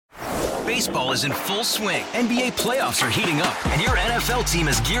Baseball is in full swing. NBA playoffs are heating up, and your NFL team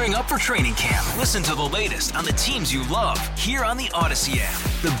is gearing up for training camp. Listen to the latest on the teams you love here on the Odyssey app.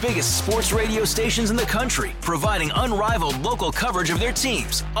 The biggest sports radio stations in the country, providing unrivaled local coverage of their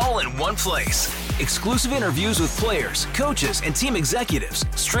teams, all in one place. Exclusive interviews with players, coaches, and team executives,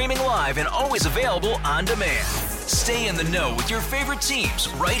 streaming live and always available on demand. Stay in the know with your favorite teams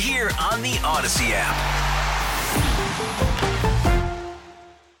right here on the Odyssey app.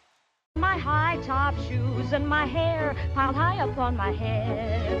 My high-top shoes and my hair piled high up on my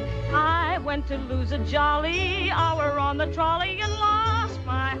head. I went to lose a jolly hour on the trolley and lost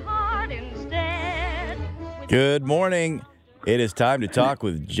my heart instead. Good morning. It is time to talk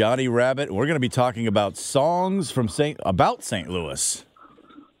with Johnny Rabbit. We're going to be talking about songs from St. Louis.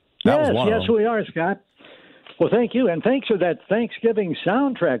 Yes, we are, Scott. Well, thank you, and thanks for that Thanksgiving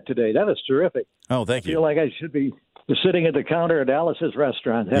soundtrack today. That was terrific. Oh, thank you. I feel like I should be sitting at the counter at Alice's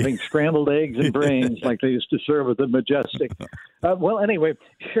restaurant having scrambled eggs and brains like they used to serve at the Majestic. Well, anyway,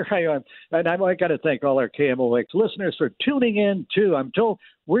 here I am. And I got to thank all our KMOX listeners for tuning in, too. I'm told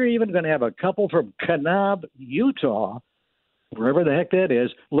we're even going to have a couple from Kanab, Utah, wherever the heck that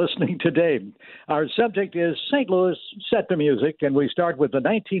is, listening today. Our subject is St. Louis, set to music, and we start with the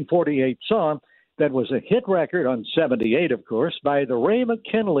 1948 song that was a hit record on 78, of course, by the Ray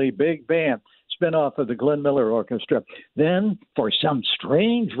McKinley Big Band, spinoff of the Glenn Miller Orchestra. Then, for some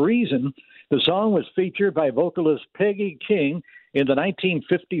strange reason, the song was featured by vocalist Peggy King in the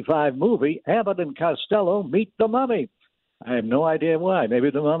 1955 movie Abbott and Costello Meet the Mummy. I have no idea why.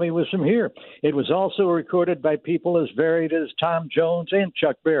 Maybe the Mummy was from here. It was also recorded by people as varied as Tom Jones and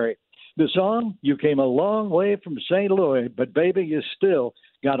Chuck Berry. The song, You Came a Long Way from St. Louis, but baby, you still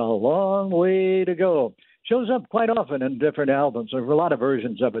got a long way to go. Shows up quite often in different albums. There are a lot of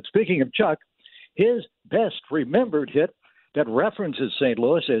versions of it. Speaking of Chuck, his best remembered hit that references St.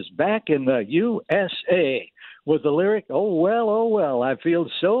 Louis is Back in the USA, with the lyric, oh, well, I feel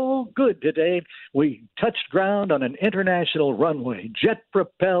so good today. We touched ground on an international runway,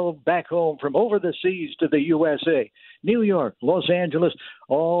 jet-propelled back home from over the seas to the USA. New York, Los Angeles,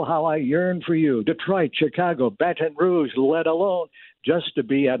 oh, how I yearn for you. Detroit, Chicago, Baton Rouge, let alone just to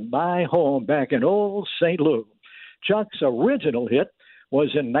be at my home back in old St. Louis. Chuck's original hit was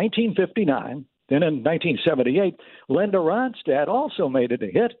in 1959. Then in 1978, Linda Ronstadt also made it a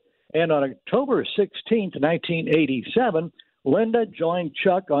hit. And on October 16, 1987, Linda joined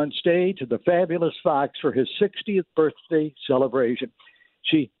Chuck on stage at the Fabulous Fox for his 60th birthday celebration.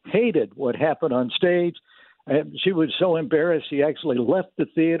 She hated what happened on stage. And she was so embarrassed, she actually left the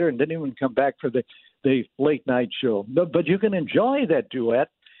theater and didn't even come back for the late night show. But you can enjoy that duet.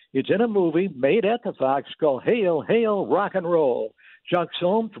 It's in a movie made at the Fox called Hail, Hail, Rock and Roll. Chuck's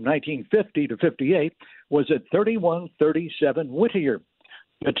home from 1950 to 58 was at 3137 Whittier.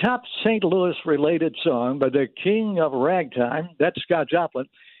 The top St. Louis-related song by the king of ragtime, that's Scott Joplin,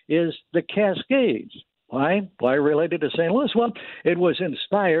 is The Cascades. Why? Why related to St. Louis? Well, it was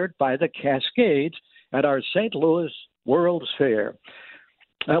inspired by the Cascades at our St. Louis World's Fair.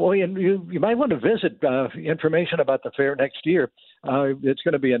 You might want to visit information about the fair next year. It's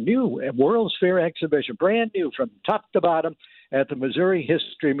going to be a new World's Fair exhibition, brand new from top to bottom at the Missouri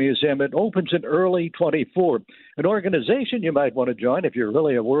History Museum. It opens in early 24. An organization you might want to join if you're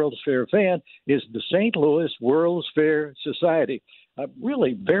really a World's Fair fan is the St. Louis World's Fair Society, a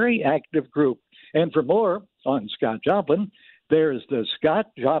really very active group. And for more on Scott Joplin, there's the Scott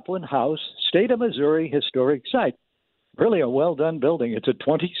Joplin House, State of Missouri Historic Site. Really a well-done building. It's at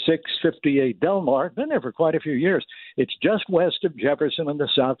 2658 Delmar. Been there for quite a few years. It's just west of Jefferson on the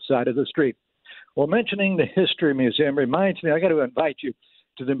south side of the street. Well, mentioning the History Museum reminds me I got to invite you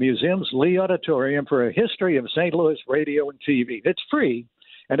to the museum's Lee Auditorium for a history of St. Louis radio and TV. It's free,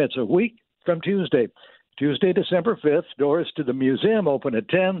 and it's a week from Tuesday. Tuesday, December 5th, doors to the museum open at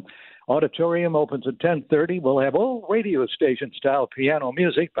 10. Auditorium opens at 10:30. We'll have old radio station-style piano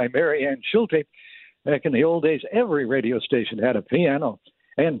music by Mary Ann Schulte. Back in the old days, every radio station had a piano,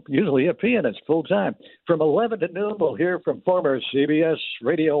 and usually a pianist full-time. From 11 to noon, we'll hear from former CBS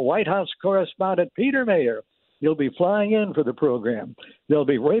Radio White House correspondent Peter Mayer. He'll be flying in for the program. There'll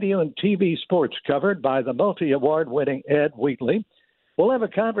be radio and TV sports covered by the multi-award-winning Ed Wheatley. We'll have a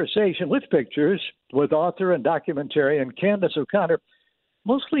conversation with pictures with author and documentarian Candace O'Connor,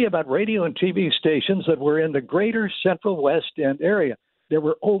 mostly about radio and TV stations that were in the greater Central West End area. There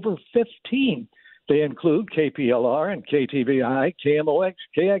were over 15. They include KPLR and KTVI, KMOX,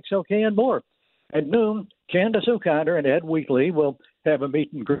 KXLK, and more. At noon, Candace O'Connor and Ed Wheatley will have a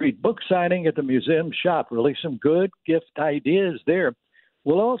meet-and-greet book signing at the museum shop. Really some good gift ideas there.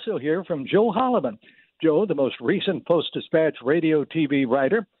 We'll also hear from Joe Holloman. Joe, the most recent Post-Dispatch radio TV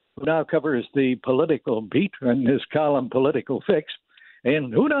writer, who now covers the political beat in his column Political Fix.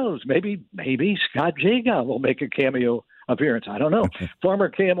 And who knows, maybe Scott Joplin will make a cameo appearance. I don't know. Former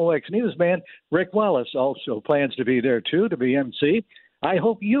KMOX newsman Rick Wallace also plans to be there, too, to be MC. I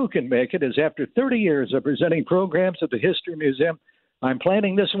hope you can make it, as after 30 years of presenting programs at the History Museum, I'm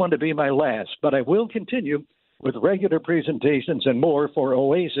planning this one to be my last, but I will continue with regular presentations and more for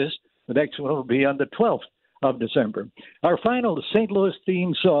Oasis. The next one will be on the 12th of December. Our final St. Louis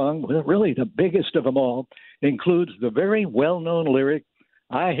theme song, really the biggest of them all, includes the very well-known lyric,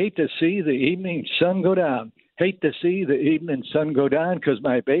 I hate to see the evening sun go down. Hate to see the evening sun go down because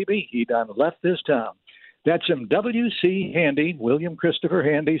my baby, he done left this town. That's from W.C. Handy, William Christopher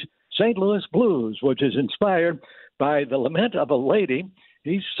Handy's St. Louis Blues, which is inspired by the lament of a lady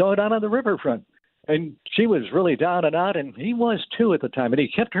he saw down on the riverfront. And she was really down and out, and he was too at the time. And he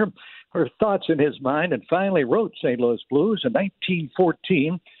kept her thoughts in his mind and finally wrote St. Louis Blues in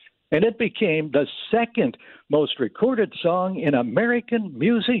 1914. And it became the second most recorded song in American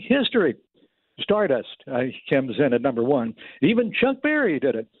music history. Stardust comes in at number one. Even Chuck Berry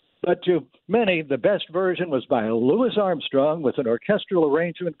did it. But to many, the best version was by Louis Armstrong with an orchestral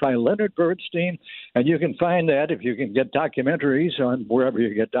arrangement by Leonard Bernstein. And you can find that if you can get documentaries on wherever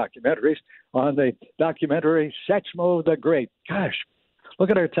you get documentaries, on the documentary Satchmo the Great. Gosh, look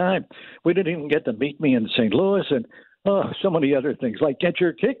at our time. We didn't even get to Meet Me in St. Louis and so many other things like Get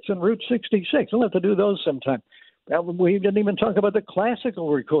Your Kicks and Route 66. We'll have to do those sometime. We didn't even talk about the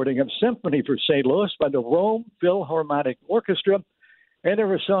classical recording of Symphony for St. Louis by the Rome Philharmonic Orchestra. And there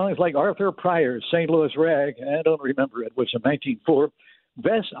were songs like Arthur Pryor's St. Louis Rag. I don't remember. It was in 1904.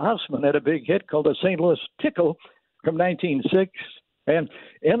 Wes Osman had a big hit called the St. Louis Tickle from 1906. And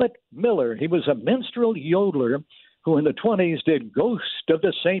Emmett Miller, he was a minstrel yodeler who in the 20s did Ghost of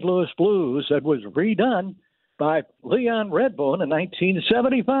the St. Louis Blues that was redone by Leon Redbone in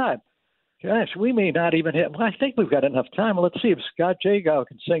 1975. Gosh, we may not even have. Well, I think we've got enough time. Let's see if Scott Joplin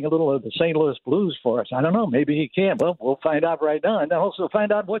can sing a little of the St. Louis Blues for us. I don't know. Maybe he can. Well, we'll find out right now. And also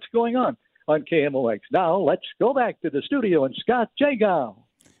find out what's going on KMOX. Now, let's go back to the studio and Scott Joplin.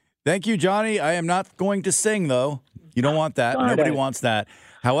 Thank you, Johnny. I am not going to sing, though. You don't want that. Nobody wants that.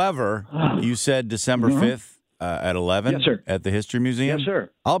 However, you said December 5th at 11 yes, sir. At the History Museum? Yes,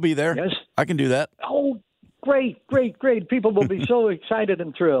 sir. I'll be there. Yes. I can do that. Oh, great. People will be so excited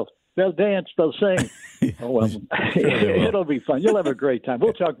and thrilled. They'll dance, they'll sing. Oh, well, it'll be fun. You'll have a great time.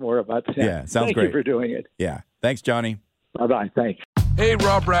 We'll talk more about that. Yeah, sounds Thank great. you for doing it. Yeah. Thanks, Johnny. Bye-bye. Thanks. Hey,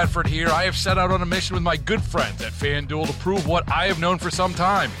 Rob Bradford here. I have set out on a mission with my good friends at FanDuel to prove what I have known for some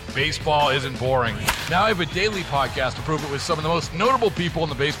time. Baseball isn't boring. Now I have a daily podcast to prove it with some of the most notable people in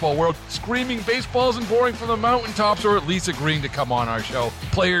the baseball world, screaming baseball isn't boring from the mountaintops, or at least agreeing to come on our show.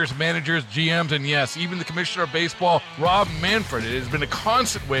 Players, managers, GMs, and yes, even the commissioner of baseball, Rob Manfred. It has been a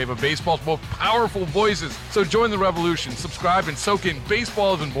constant wave of baseball's most powerful voices. So join the revolution. Subscribe and soak in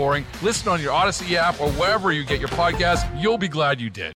Baseball Isn't Boring. Listen on your Odyssey app or wherever you get your podcasts. You'll be glad you did.